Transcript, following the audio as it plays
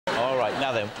right,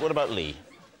 now then, what about Lee?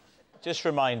 Just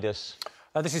remind us.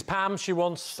 This is Pam. She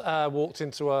once walked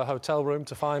into a hotel room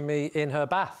to find me in her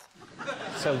bath.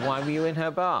 So why were you in her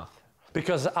bath?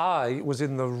 Because I was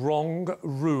in the wrong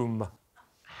room.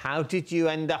 How did you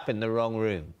end up in the wrong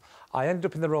room? I ended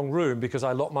up in the wrong room because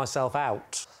I locked myself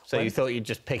out. So you thought you'd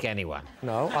just pick anyone?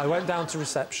 No, I went down to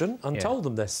reception and told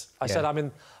them this. I said,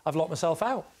 I've locked myself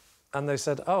out. And they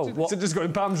said, oh, what? So just go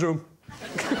in Pam's room.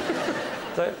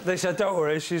 They said, don't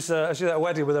worry, she's at a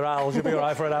wedding with her owl, she'll be all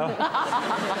right for an hour.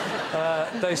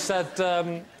 They said,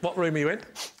 what room are you in?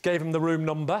 Gave them the room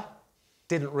number.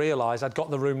 Didn't realise I'd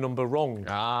got the room number wrong.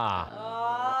 Yeah,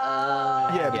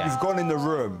 but you've gone in the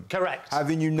room. Correct.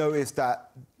 Haven't you noticed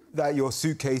that your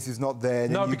suitcase is not there?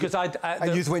 No, because and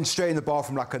you just went straight in the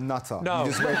bathroom like a nutter. No.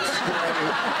 You just went straight...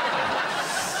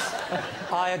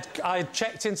 I had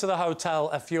checked into the hotel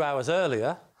a few hours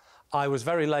earlier. I was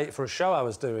very late for a show I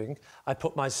was doing. I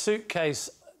put my suitcase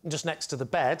just next to the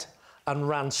bed and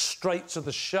ran straight to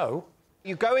the show.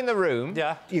 You go in the room,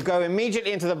 you go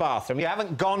immediately into the bathroom. You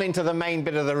haven't gone into the main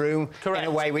bit of the room in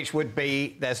a way which would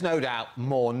be, there's no doubt,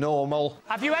 more normal.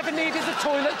 Have you ever needed the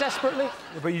toilet desperately?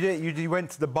 Yeah, but you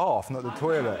went to the bath, not the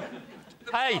toilet.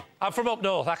 Hey, I'm from up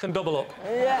north. I can double up.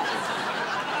 Yeah.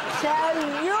 So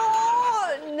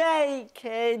you're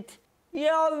naked.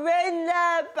 You're in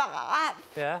the bath.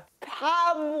 Yeah.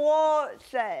 Pam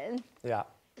walks in. Yeah.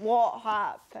 What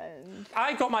happened?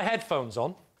 I got my headphones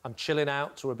on. I'm chilling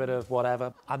out to a bit of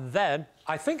whatever. And then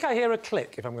I think I hear a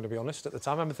click, if I'm going to be honest, at the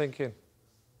time. I'm thinking...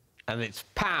 And it's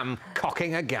Pam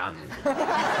cocking a gun.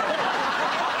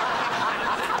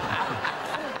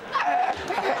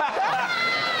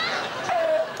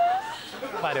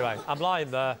 Anyway, I'm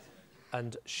lying there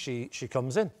and she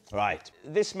comes in. Right.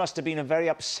 This must have been a very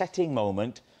upsetting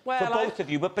moment for both of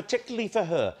you, but particularly for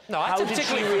her. No, How did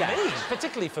she react?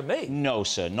 Particularly for me. No,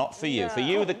 sir, not for you. No. For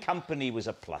you, the company was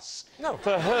a plus. No.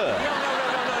 For her... No.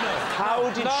 How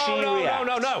did she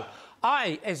react? No.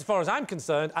 As far as I'm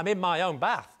concerned, I'm in my own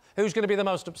bath. Who's going to be the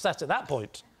most upset at that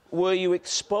point? Were you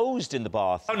exposed in the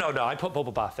bath? Oh, no, I put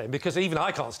bubble bath in because even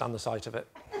I can't stand the sight of it.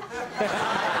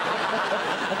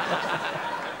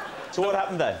 So what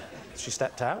happened then? She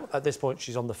stepped out. At this point,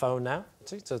 she's on the phone now,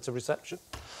 to reception,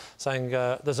 saying,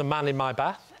 there's a man in my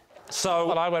bath.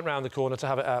 So I went round the corner to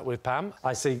have it out with Pam.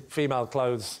 I see female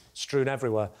clothes strewn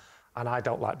everywhere, and I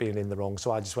don't like being in the wrong,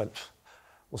 so I just went,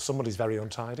 well, somebody's very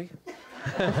untidy.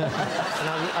 and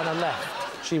I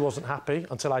left. She wasn't happy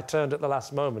until I turned at the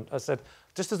last moment. I said,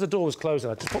 just as the door was closing,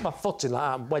 I just put my foot in like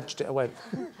that and wedged it away.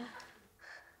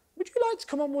 Would you like to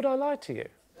come on Would I Lie to You?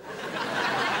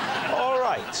 All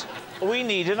right. We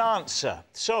need an answer.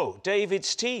 So,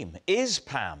 David's team, is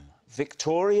Pam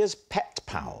Victoria's pet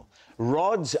pal,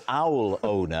 Rod's owl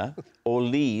owner, or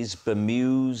Lee's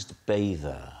bemused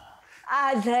bather?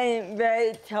 I think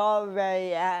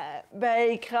Victoria,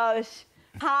 because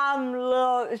Pam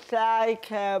looks like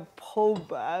a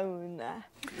pub owner.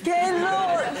 She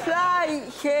looks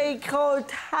like she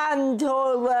could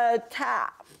handle a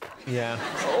tap. Yeah.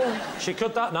 Oh, she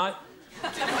could that night.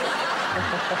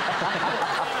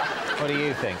 What do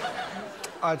you think?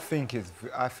 I think it's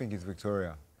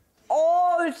Victoria.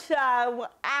 Also,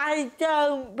 I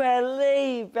don't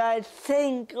believe a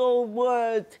single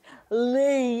word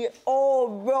Lee or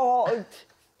Rod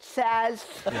says.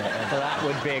 Yeah, so that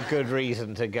would be a good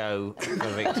reason to go for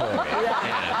Victoria.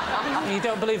 Yeah. You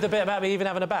don't believe the bit about me even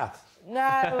having a bath?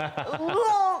 No,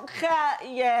 look at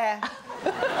you.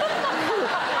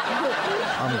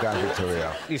 I'm going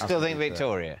Victoria. You still think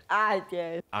Victoria? I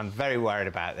do. I'm very worried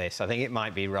about this. I think it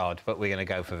might be Rod, but we're going to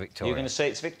go for Victoria. You're going to say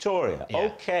it's Victoria? Yeah.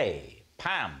 OK.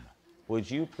 Pam, would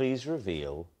you please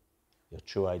reveal your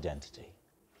true identity?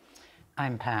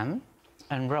 I'm Pam,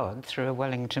 and Rod threw a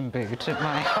Wellington boot at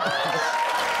my house.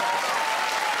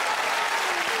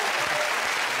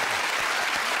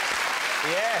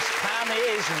 Yes, Pam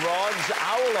is Rod's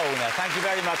owl owner. Thank you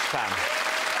very much, Pam.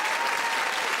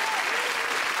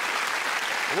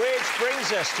 Which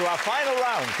brings us to our final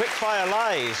round, Quickfire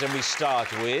Lies, and we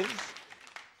start with...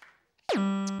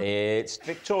 It's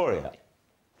Victoria.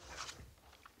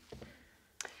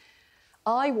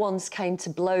 I once came to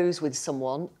blows with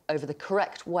someone over the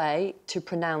correct way to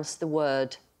pronounce the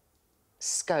word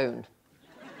scone.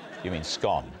 You mean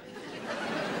scone?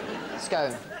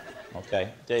 Scone.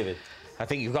 OK. David? I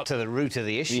think you've got to the root of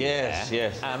the issue. Yes,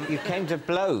 there. yes. You came to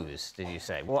blows, did you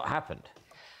say? What happened?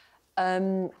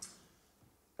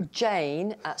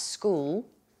 Jane, at school,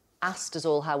 asked us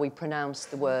all how we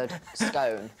pronounced the word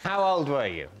scone. How old were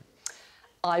you?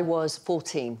 I was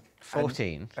 14.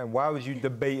 14? And why was you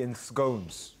debating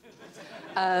scones?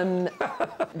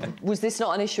 Was this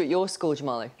not an issue at your school,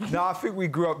 Jamali? No, I think we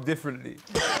grew up differently.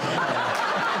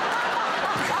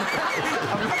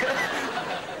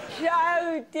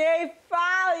 So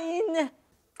define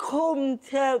come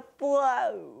to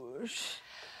blows.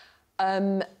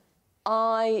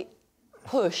 I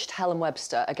pushed Helen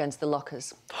Webster against the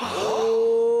lockers.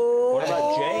 What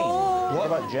about Jane? What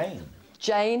about Jane?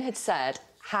 Jane had said,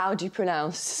 how do you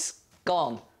pronounce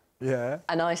scone? Yeah.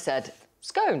 And I said,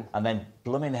 scone. And then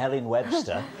blooming Helen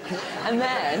Webster. And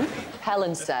then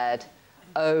Helen said,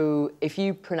 oh, if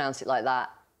you pronounce it like that,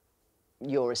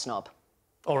 you're a snob.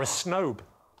 Or a snob.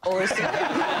 Or a snob.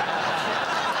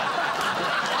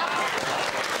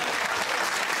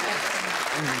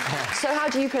 So how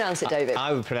do you pronounce it, David?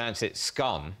 I would pronounce it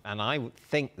scone, and I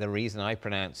think the reason I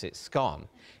pronounce it scone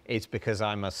is because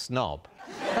I'm a snob.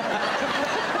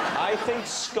 I think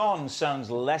scone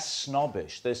sounds less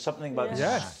snobbish. There's something about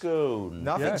scone.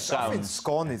 Nothing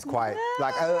scone is quite...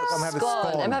 Like, I'm having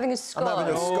scone. I'm having a scone. I'm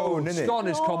having a scone, innit? Scone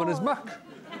is common as muck.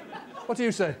 What do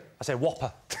you say? I say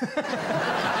whopper.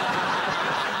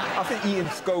 I think eating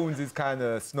scones is kind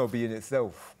of snobby in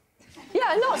itself. Yeah,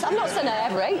 I'm not saying I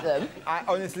ever ate them.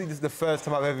 Honestly, this is the first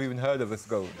time I've ever even heard of a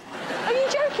scone. Are you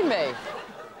joking me?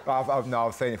 No, I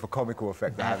was saying it for comical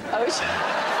effect. I haven't. Oh,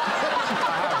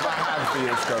 I have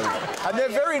eaten scones. And they're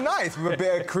very nice with a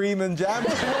bit of cream and jam.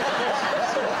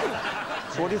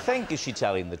 So what do you think? Is she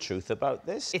telling the truth about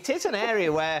this? It is an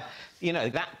area where, you know,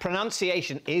 that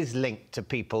pronunciation is linked to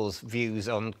people's views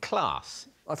on class.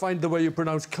 I find the way you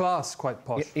pronounce class quite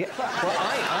posh. Yeah. Well,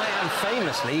 I am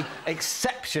famously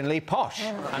exceptionally posh.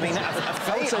 I mean,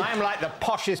 I'm like the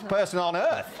poshest person on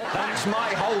earth. That's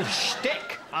my whole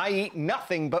shtick. I eat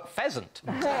nothing but pheasant.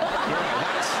 You know,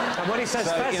 and when he says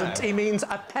pheasant, he means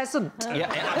a peasant. Yeah,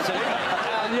 absolutely.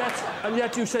 And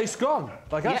yet you say scone,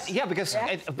 like us. Yeah, because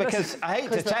I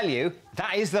hate to tell you,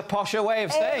 that is the posher way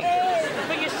of saying it.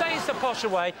 But you say it's the posher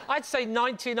way. I'd say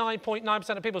 99.9%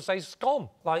 of people say scone,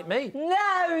 like me.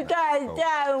 No, they don't.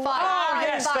 Oh,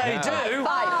 yes, they do.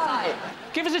 Fight.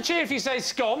 Give us a cheer if you say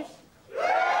scone.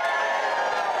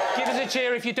 Give us a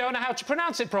cheer if you don't know how to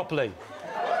pronounce it properly.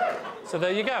 So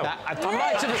there you go. I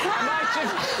might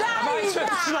have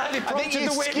slightly prompted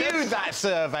the witness. Skewed that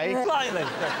survey. Slightly.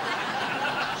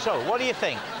 So, what do you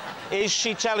think? Is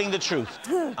she telling the truth?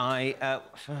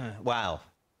 Wow.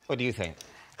 What do you think?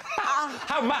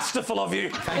 How masterful of you.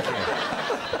 Thank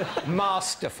you.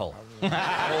 Masterful.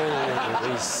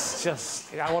 He's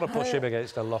just... I want to push him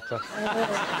against a locker.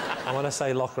 And when I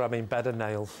say locker, I mean bed and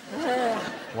nails.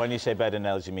 When you say bed and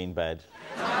nails, you mean bed.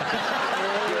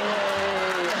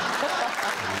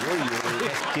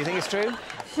 Do you think it's true?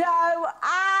 So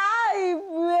I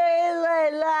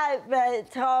really like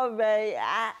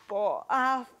Victoria, but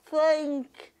I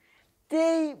think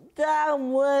deep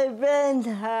down within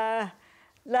her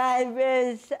there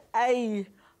is a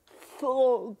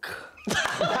thug.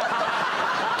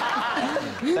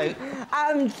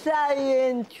 I'm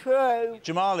saying true.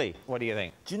 Jamali. What do you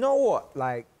think? Do you know what?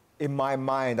 Like, in my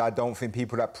mind, I don't think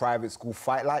people at private school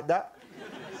fight like that.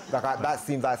 Like, that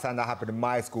seems like something that happened in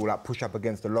my school, like push up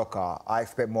against the locker. I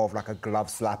expect more of like a glove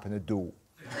slap and a duel.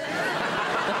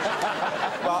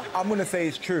 But I'm going to say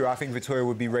it's true. I think Victoria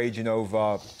would be raging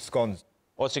over scones.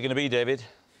 What's it going to be, David?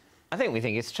 I think we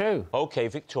think it's true. OK,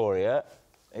 Victoria,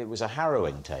 it was a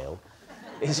harrowing tale.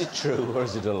 Is it true or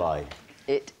is it a lie?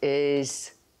 It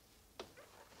is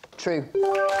true.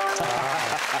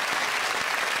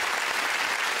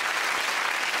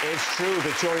 It's true,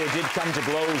 Victoria did come to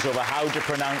blows over how to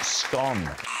pronounce scone.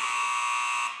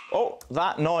 Oh,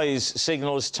 that noise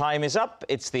signals time is up.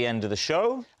 It's the end of the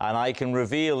show, and I can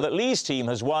reveal that Lee's team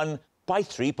has won by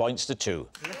 3 points to 2.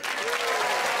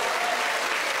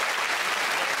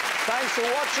 Thanks for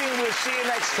watching. We'll see you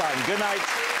next time. Good night.